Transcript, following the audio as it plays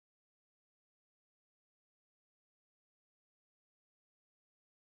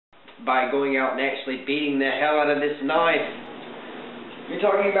by going out and actually beating the hell out of this knife. You're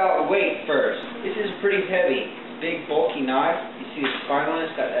talking about weight first. This is pretty heavy. Big, bulky knife. You see the spine on it?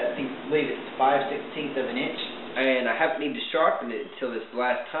 It's got that, I believe it's 5/16 of an inch. And I haven't needed to sharpen it until this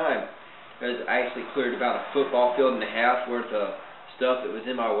last time, because I actually cleared about a football field and a half worth of stuff that was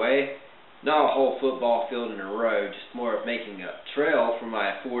in my way. Not a whole football field in a row, just more of making a trail for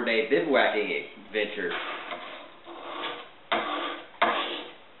my 4-day bivouacking adventure.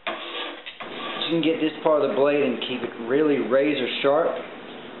 You can get this part of the blade and keep it really razor sharp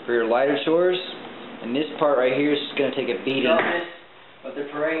for your lighter chores. And this part right here is just going to take a beating. But the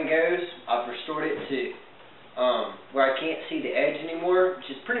terrain goes, I've restored it to where I can't see the edge anymore, which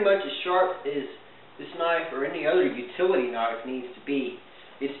is pretty much as sharp as this knife or any other utility knife needs to be.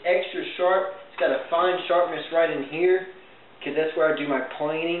 It's extra sharp. It's got a fine sharpness right in here, because that's where I do my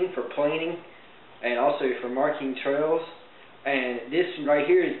planing, and also for marking trails. And this right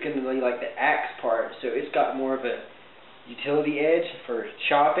here is going to be like the axe part, so it's got more of a utility edge for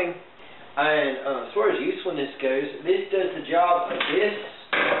chopping. And as far as usefulness goes, this does the job of this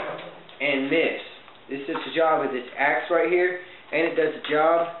and this. This does the job of this axe right here, and it does the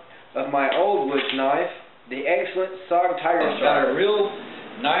job of my old wood knife, the excellent Sog Tiger. It's got a real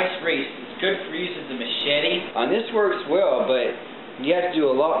nice reach. It's good for use as a machete. This works well, but you have to do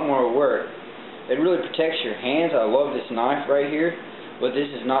a lot more work. It really protects your hands. I love this knife right here, but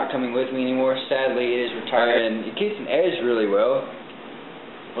this is not coming with me anymore. Sadly, it is retired, and it keeps an edge really well.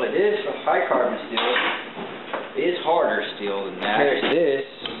 But this high carbon steel is harder steel than that. Compared to this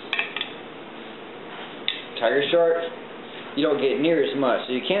Tiger Shark, you don't get near as much,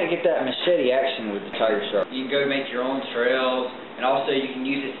 so you can't get that machete action with the Tiger Shark. You can go make your own trails, and also you can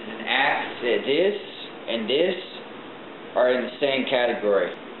use this as an axe. This and this are in the same category.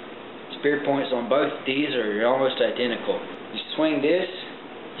 Spear points on both of these are almost identical. You swing this,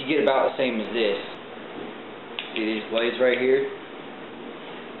 you get about the same as this. See these blades right here?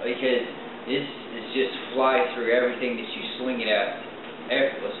 Because this is just fly through everything that you swing it at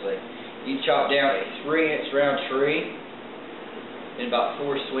effortlessly. You chop down a 3-inch round tree in about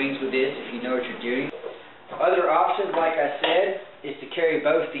 4 swings with this if you know what you're doing. Other options, like I said, is to carry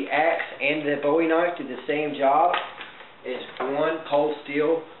both the axe and the Bowie knife to the same job. It's one Cold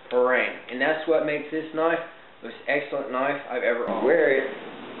Steel Parang, and that's what makes this knife the most excellent knife I've ever owned. Wear it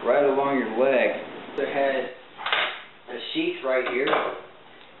right along your leg. It has a sheath right here,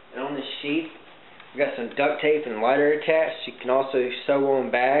 and on this sheath we've got some duct tape and lighter attached. You can also sew on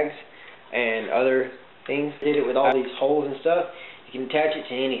bags and other things. Did it with all these holes and stuff. You can attach it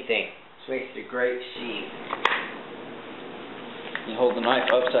to anything. This makes it a great sheath. You hold the knife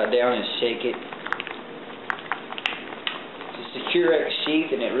upside down and shake it. It's a secure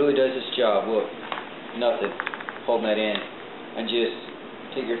sheath, and it really does its job. Look, nothing holding that in. And just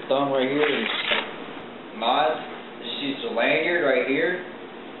take your thumb right here and mod. Just use a lanyard right here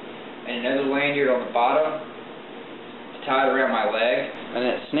and another lanyard on the bottom to tie it around my leg. And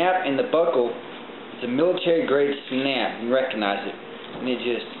that snap in the buckle, it's a military grade snap. You recognize it. Let me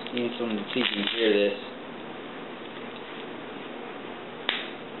just need someone to see if you can hear this.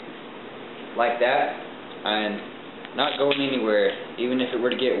 Like that, and not going anywhere. Even if it were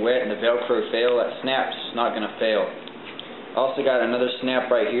to get wet and the Velcro fail, that snap's not going to fail. Also got another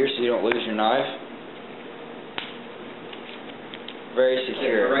snap right here so you don't lose your knife. Very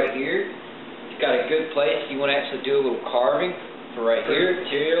secure. Right here, it's got a good place. You want to actually do a little carving for right here.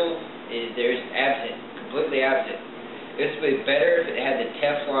 Material is there's absent, completely absent. This would be better if it had the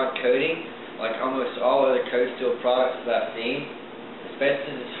Teflon coating, like almost all other Cold Steel products that I've seen. Especially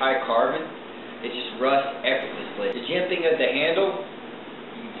since it's high carbon, it just rusts effortlessly. The jimping of the handle,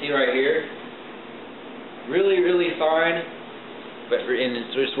 you can see right here, really, really fine, and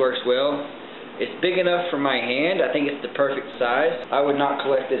this works well. It's big enough for my hand. I think it's the perfect size. I would not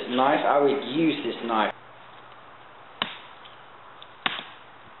collect this knife. I would use this knife.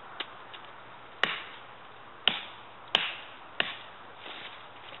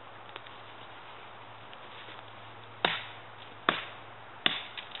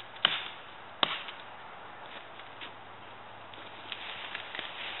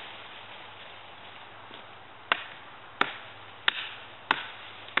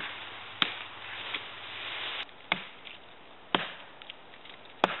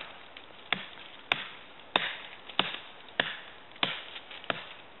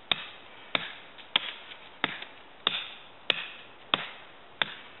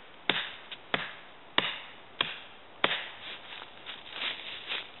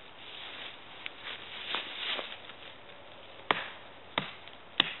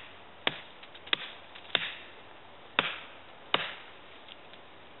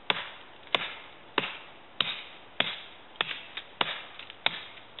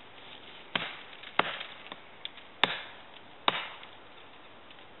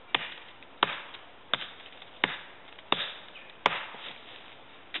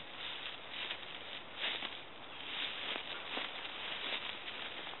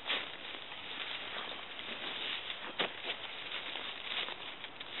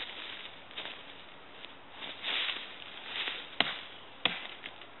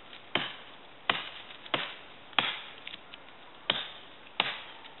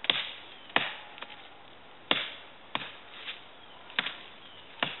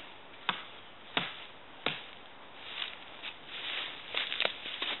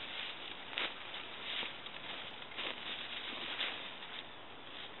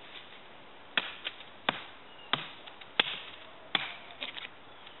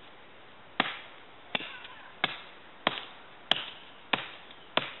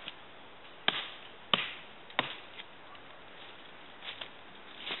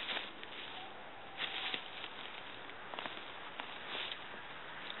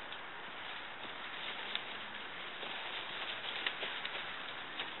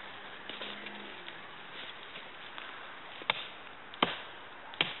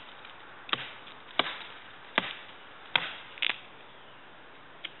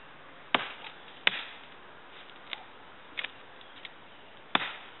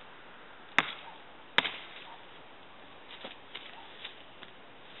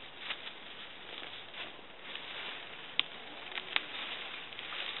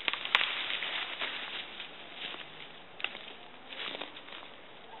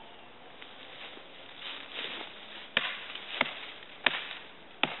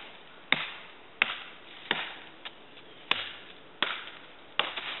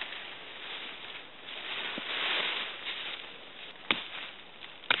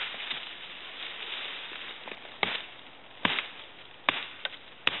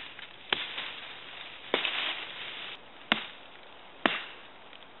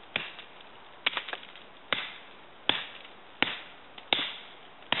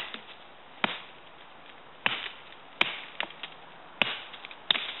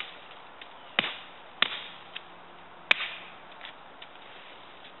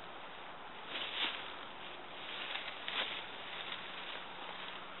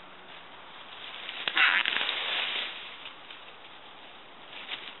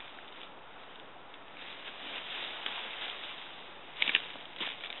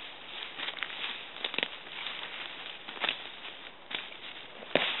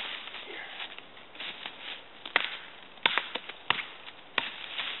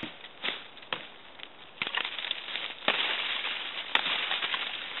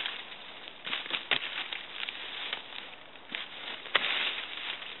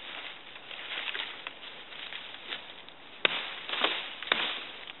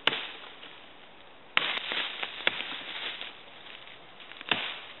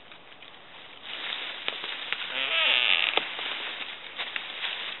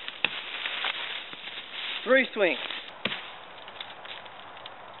 3 swings.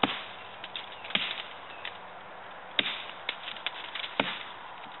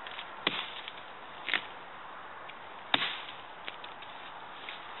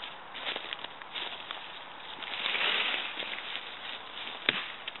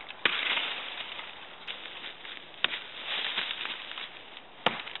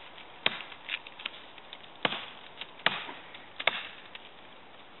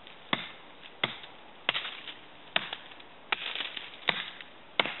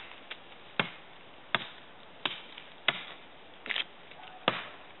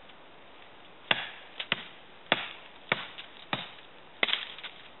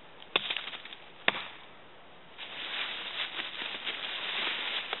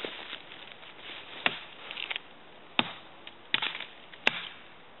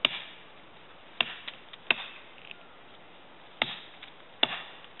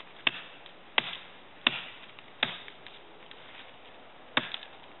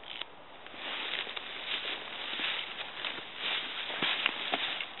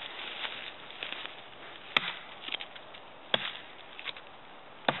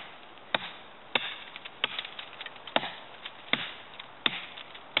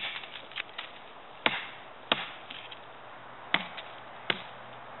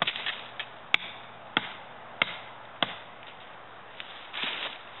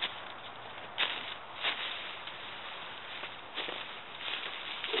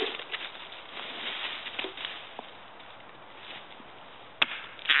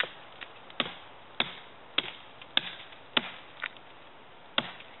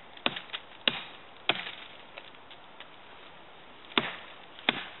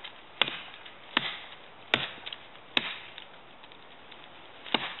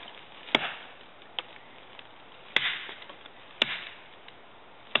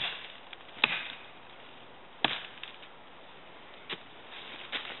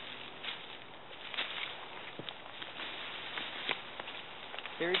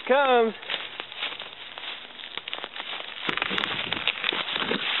 Here he comes.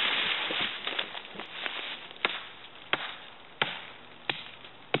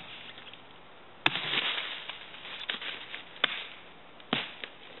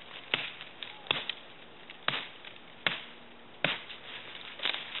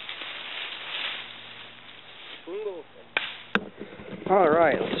 All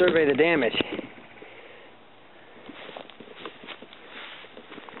right, let's survey the damage.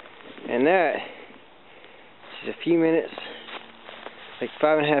 And that is a few minutes, like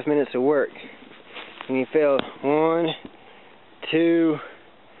 5.5 minutes of work. And you fell 1, 2,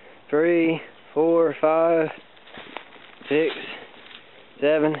 3, 4, 5, 6,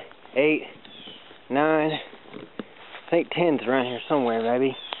 7, 8, 9. I think 10's around here somewhere,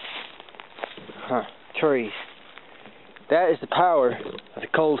 maybe. Huh, trees. That is the power of the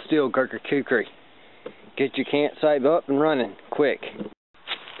Cold Steel Gurka Kukri. Get your campsite up and running quick.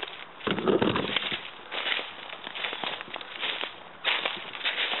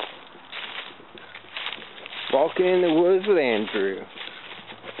 Walking in the woods with Andrew.